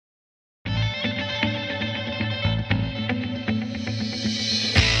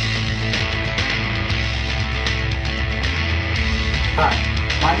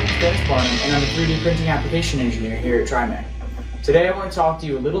Dennis Barnum, and I'm a 3D printing application engineer here at TriMech. Today I want to talk to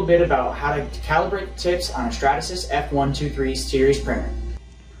you a little bit about how to calibrate the tips on a Stratasys F123 Series printer.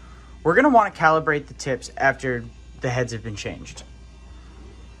 We're going to want to calibrate the tips after the heads have been changed.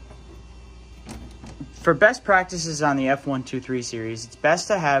 For best practices on the F123 series, it's best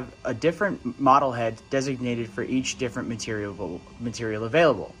to have a different model head designated for each different material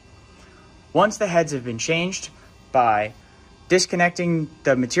available. Once the heads have been changed by disconnecting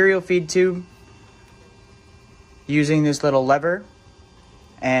the material feed tube, using this little lever,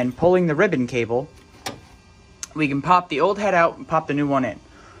 and pulling the ribbon cable, we can pop the old head out and pop the new one in.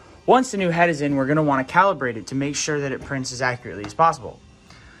 Once the new head is in, we're going to want to calibrate it to make sure that it prints as accurately as possible.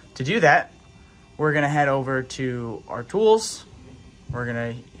 To do that, we're going to head over to our tools. We're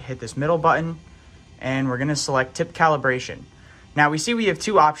going to hit this middle button and we're going to select Tip Calibration. Now we see we have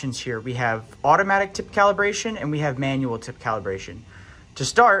two options here. We have automatic tip calibration and we have manual tip calibration. To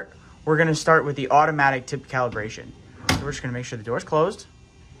start, we're going to start with the automatic tip calibration. So we're just going to make sure the door is closed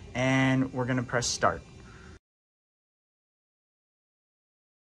and we're going to press start.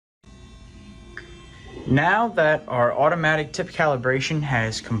 Now that our automatic tip calibration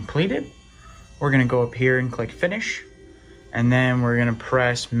has completed, we're going to go up here and click finish, and then we're going to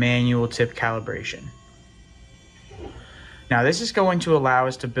press manual tip calibration. Now this is going to allow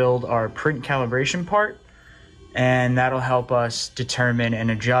us to build our print calibration part, and that'll help us determine and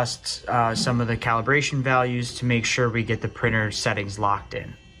adjust some of the calibration values to make sure we get the printer settings locked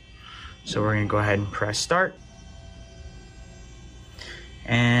in. So we're going to go ahead and press start,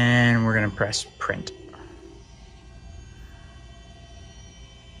 and we're going to press print.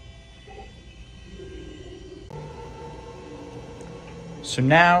 So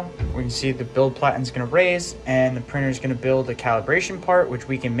now we can see the build platen is going to raise and the printer is going to build a calibration part, which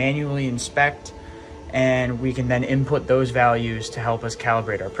we can manually inspect, and we can then input those values to help us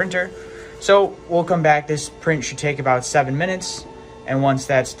calibrate our printer. So we'll come back. This print should take about 7 minutes, and once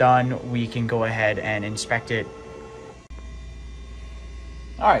that's done, we can go ahead and inspect it.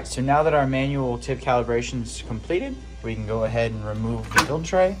 All right, so now that our manual tip calibration is completed, we can go ahead and remove the build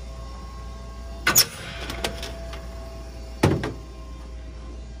tray.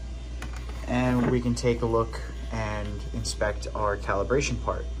 And we can take a look and inspect our calibration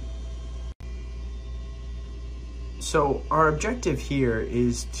part. So our objective here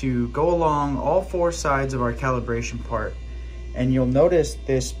is to go along all four sides of our calibration part, and you'll notice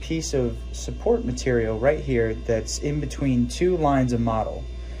this piece of support material right here that's in between two lines of model.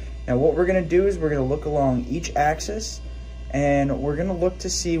 Now what we're going to do is we're going to look along each axis, and we're going to look to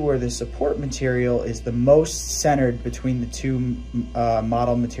see where the support material is the most centered between the two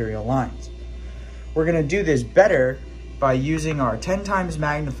model material lines. We're going to do this better by using our 10 times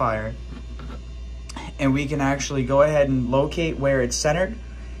magnifier, and we can actually go ahead and locate where it's centered,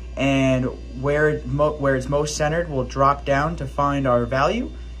 and where it's most centered, we'll drop down to find our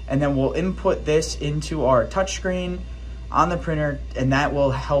value, and then we'll input this into our touchscreen on the printer, and that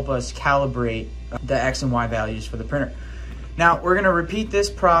will help us calibrate the X and Y values for the printer. Now we're going to repeat this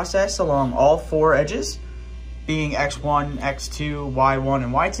process along all four edges, being X1, X2, Y1,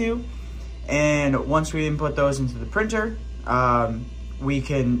 and Y2. And once we input those into the printer, we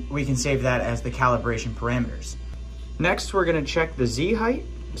can save that as the calibration parameters. Next, we're going to check the Z height.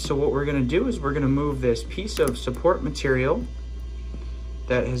 So what we're going to do is we're going to move this piece of support material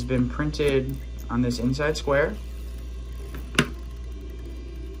that has been printed on this inside square.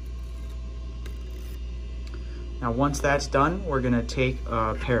 Now once that's done, we're going to take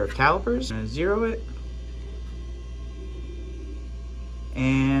a pair of calipers and zero it.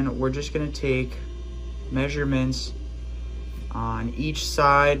 And we're just going to take measurements on each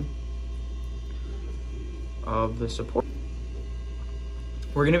side of the support.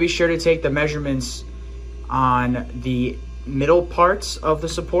 We're going to be sure to take the measurements on the middle parts of the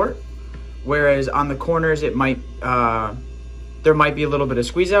support, whereas on the corners it might there might be a little bit of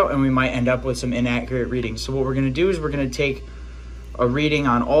squeeze out and we might end up with some inaccurate readings. So what we're going to do is we're going to take a reading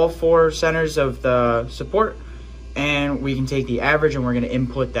on all four centers of the support, and we can take the average and we're going to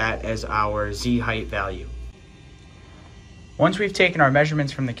input that as our Z height value. Once we've taken our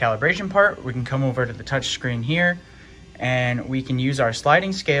measurements from the calibration part, we can come over to the touch screen here, and we can use our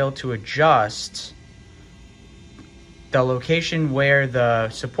sliding scale to adjust the location where the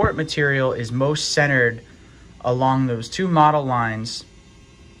support material is most centered along those two model lines.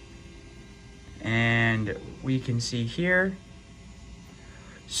 And we can see here.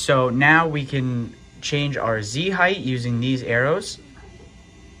 So now we can change our Z height using these arrows.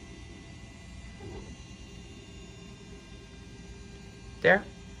 There,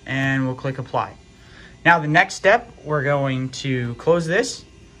 and we'll click apply. Now the next step, we're going to close this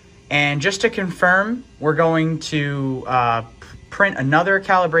And just to confirm, we're going to print another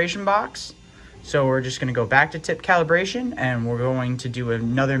calibration box. So we're just going to go back to Tip Calibration, and we're going to do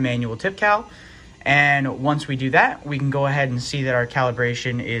another manual tip cal. And once we do that, we can go ahead and see that our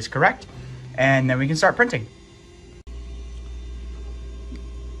calibration is correct, and then we can start printing.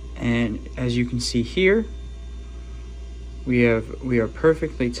 And as you can see here, we are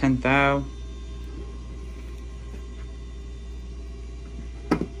perfectly 10 thou.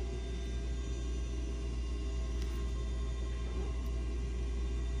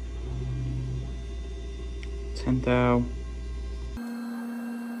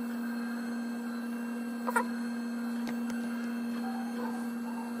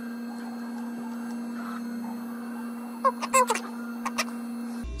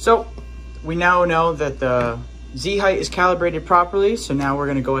 So we now know that the Z height is calibrated properly, so now we're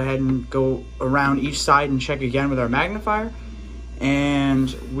going to go ahead and go around each side and check again with our magnifier, and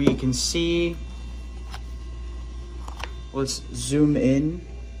we can see, let's zoom in,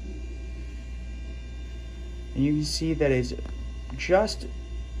 and you can see that it's just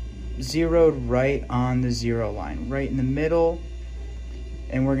zeroed right on the 0 line, right in the middle,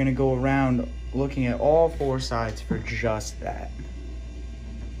 and we're going to go around looking at all 4 sides for just that.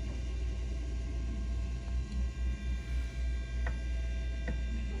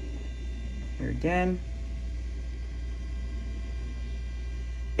 Here again.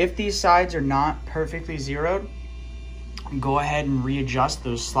 If these sides are not perfectly zeroed, go ahead and readjust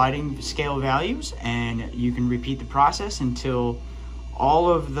those sliding scale values, and you can repeat the process until all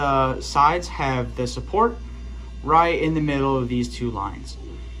of the sides have the support right in the middle of these 2 lines.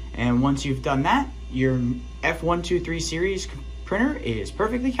 And once you've done that, your F123 Series printer is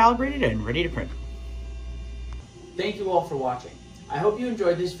perfectly calibrated and ready to print. Thank you all for watching. I hope you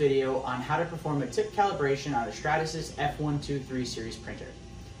enjoyed this video on how to perform a tip calibration on a Stratasys F123 Series printer.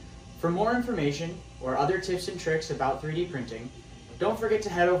 For more information or other tips and tricks about 3D printing, don't forget to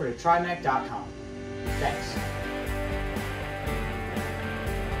head over to trimech.com. Thanks.